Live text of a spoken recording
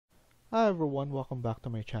Hi everyone, welcome back to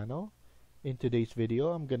my channel. In today's video,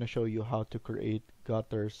 I'm going to show you how to create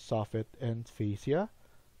gutters, soffit, and fascia.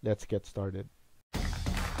 Let's get started.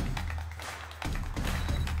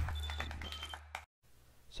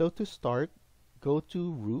 So to start, go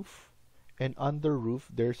to Roof, and under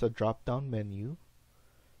Roof there's a drop-down menu,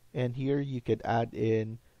 and here you could add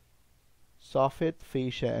in soffit,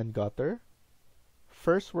 fascia, and gutter.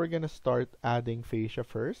 First, we're going to start adding fascia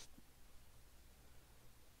first.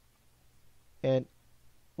 And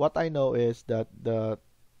what I know is that the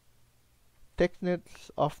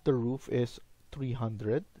thickness of the roof is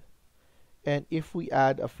 300, and if we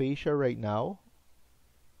add a fascia right now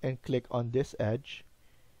and click on this edge,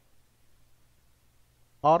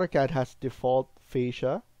 AutoCAD has default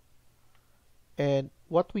fascia, and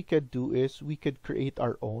what we could do is we could create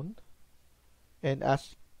our own, and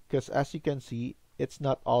because as you can see, it's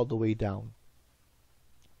not all the way down.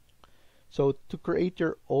 So to create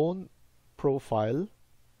your own profile,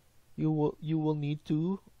 you will need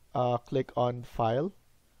to click on File,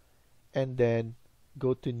 and then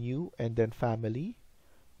go to New, and then Family.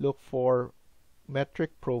 Look for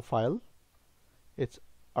Metric Profile. It's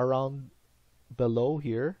around below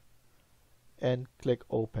here, and click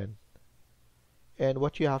Open. And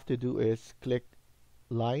what you have to do is click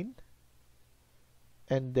Line,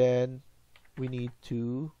 and then we need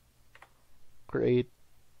to create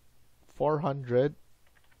 400,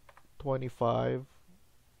 25,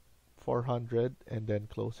 400, and then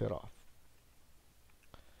close it off.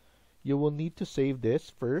 You will need to save this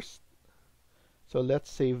first. So let's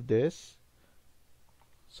save this.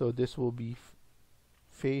 So this will be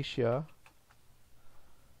fascia,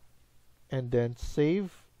 and then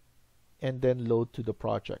save, and then load to the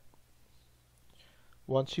project.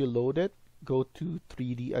 Once you load it, go to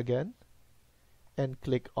 3D again and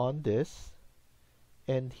click on this,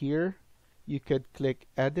 and here you could click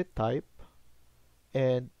Edit Type,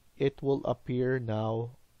 and it will appear now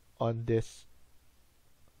on this.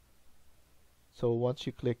 So once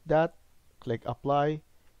you click that, click Apply,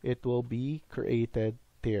 it will be created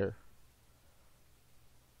there.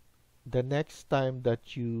 The next time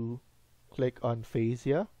that you click on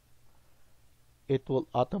fascia, it will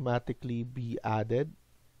automatically be added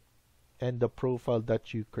and the profile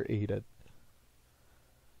that you created.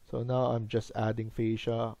 So now I'm just adding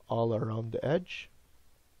fascia all around the edge.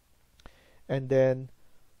 And then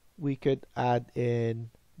we could add in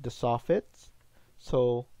the soffits.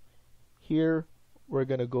 So here we're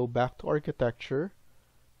going to go back to Architecture,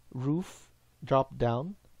 Roof, drop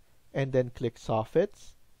down, and then click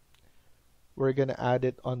Soffits. We're going to add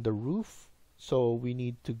it on the roof. So we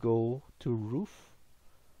need to go to Roof,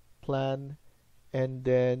 Plan, and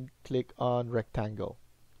then click on Rectangle.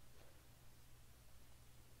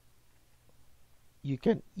 You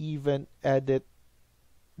can even edit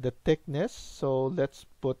the thickness. So let's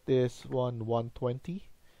put this one 120,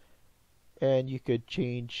 and you could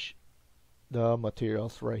change the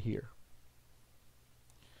materials right here.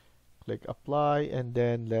 Click Apply, and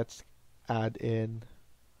then let's add in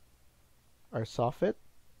our soffit.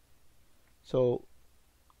 So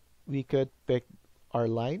we could pick our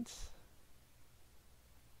lines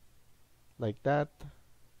like that,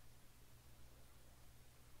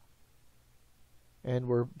 and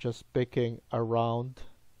we're just picking around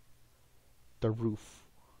the roof.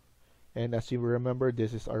 And as you remember,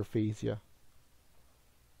 this is our fascia.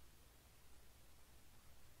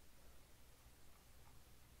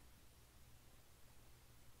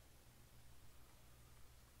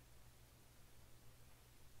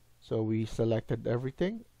 So we selected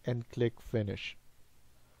everything and click Finish.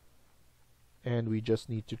 And we just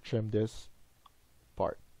need to trim this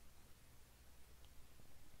part.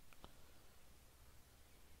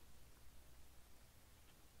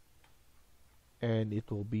 And it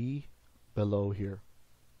will be below here.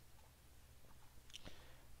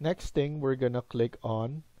 Next thing we're gonna click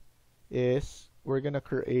on is we're gonna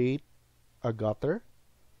create a gutter.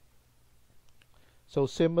 So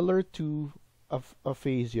similar to a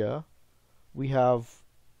fascia, we have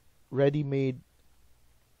ready-made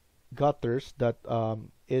gutters that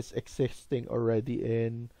is existing already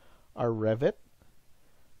in our Revit,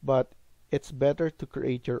 but it's better to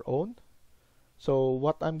create your own. So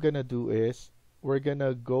what I'm gonna do is we're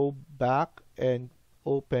gonna go back and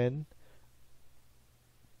open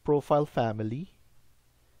Profile Family.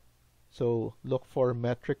 So look for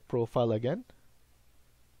Metric Profile again.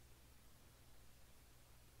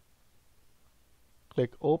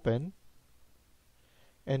 Click Open,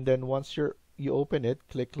 and then once you open it,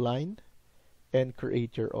 click Line and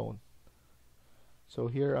create your own. So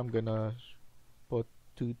here I'm gonna put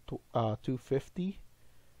 250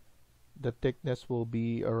 the thickness will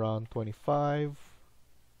be around 25,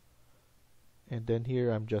 and then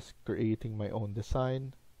here I'm just creating my own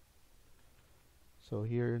design. So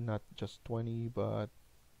here not just 20 but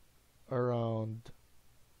around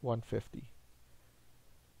 150,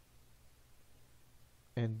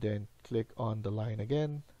 and then click on the line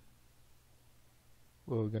again.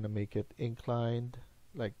 We're gonna make it inclined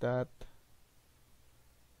like that,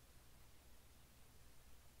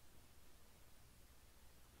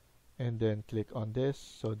 and then click on this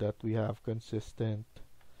so that we have consistent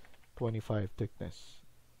 25 thickness.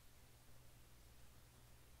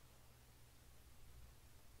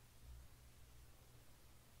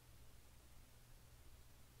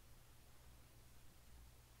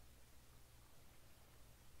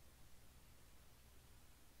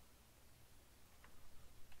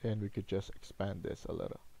 And we could just expand this a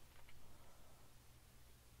little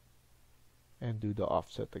and do the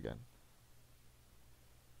offset again.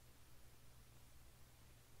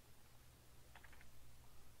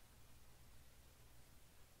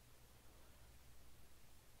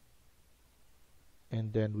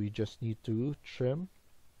 And then we just need to trim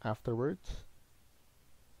afterwards.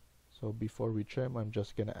 So before we trim, I'm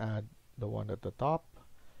just gonna add the one at the top,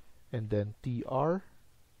 and then TR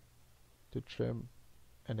to trim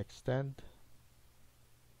and extend.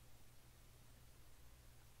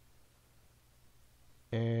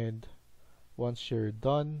 And once you're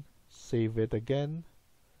done, save it again.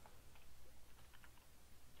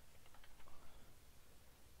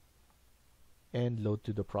 And load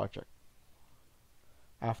to the project.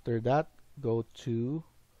 After that, go to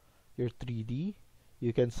your 3D.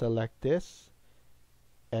 You can select this,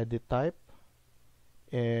 edit type,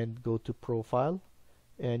 and go to profile,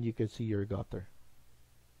 and you can see your gutter.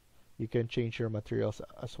 You can change your materials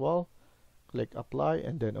as well. Click apply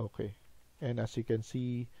and then OK. And as you can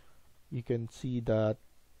see that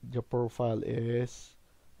the profile is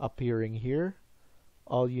appearing here.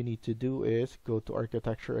 All you need to do is go to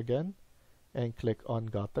architecture again and click on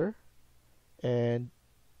gutter and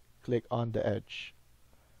click on the edge.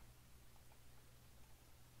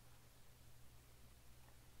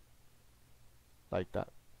 Like that.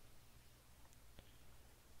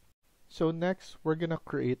 So next, we're gonna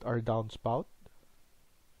create our downspout.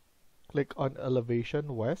 Click on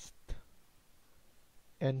elevation west,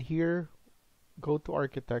 and here go to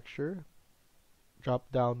architecture,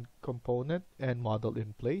 drop down component and model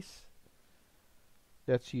in place.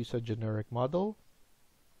 Let's use a generic model.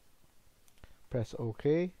 Press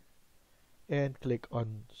OK and click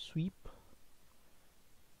on sweep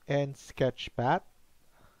and sketch path.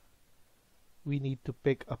 We need to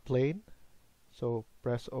pick a plane, so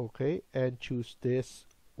press OK and choose this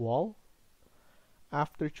wall.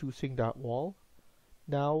 After choosing that wall,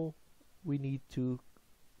 now we need to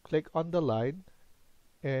click on the line,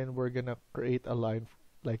 and we're gonna create a line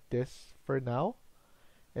like this for now.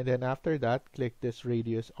 And then after that, click this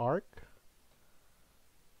radius arc.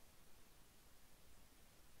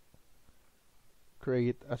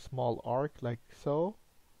 Create a small arc like so.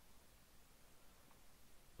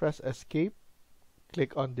 Press escape,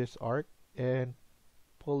 click on this arc and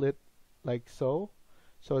pull it like so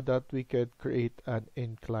that we could create an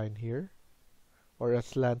incline here or a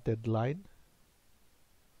slanted line.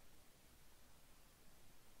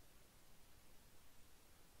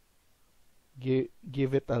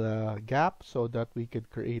 Give it a gap so that we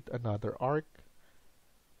could create another arc.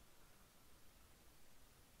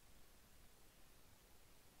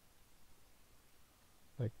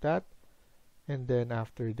 Like that. And then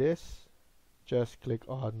after this, just click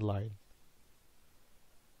on line.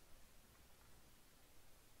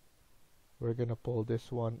 We're gonna pull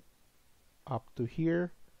this one up to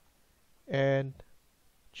here and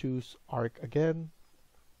choose arc again.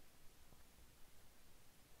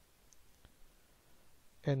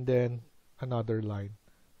 And then another line.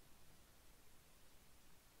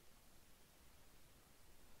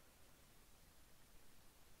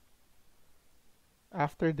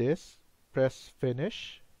 After this, press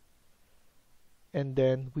finish, and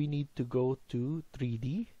then we need to go to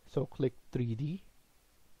 3D, so click 3D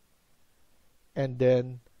and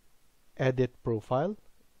then edit profile.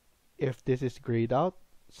 If this is grayed out,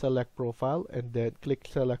 select profile and then click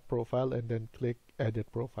select profile and then click edit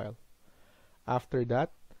profile. After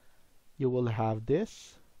that, you will have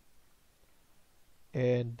this,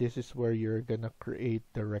 and this is where you're gonna create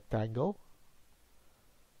the rectangle.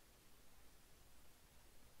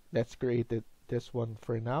 Let's create this one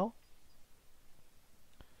for now.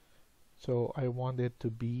 So I want it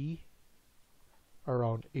to be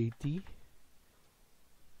around 80.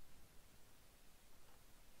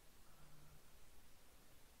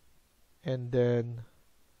 And then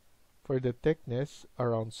For the thickness,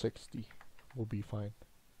 around 60 will be fine.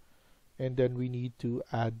 And then we need to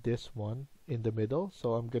add this one in the middle.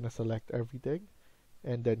 So I'm going to select everything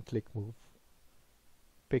and then click move.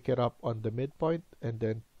 Pick it up on the midpoint and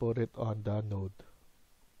then put it on the node.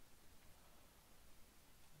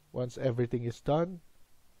 Once everything is done,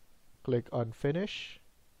 click on finish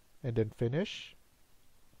and then finish.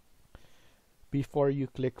 Before you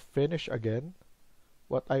click finish again,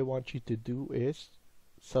 what I want you to do is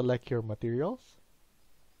select your materials.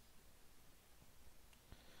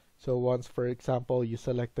 So once, for example, you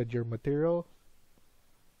selected your material,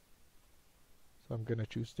 so I'm going to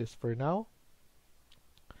choose this for now.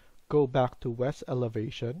 Go back to west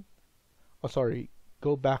elevation.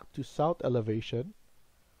 Go back to south elevation.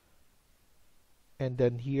 And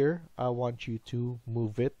then here, I want you to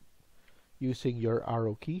move it using your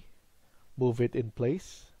arrow key. Move it in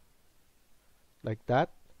place like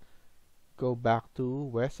that. Go back to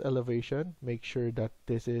west elevation. Make sure that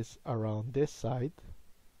this is around this side.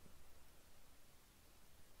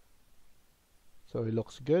 So it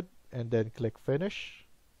looks good. And then click finish.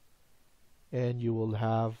 And you will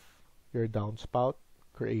have your downspout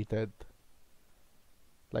created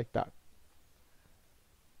like that.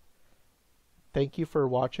 Thank you for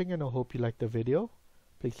watching, and I hope you liked the video.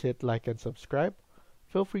 Please hit like and subscribe.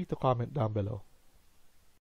 Feel free to comment down below.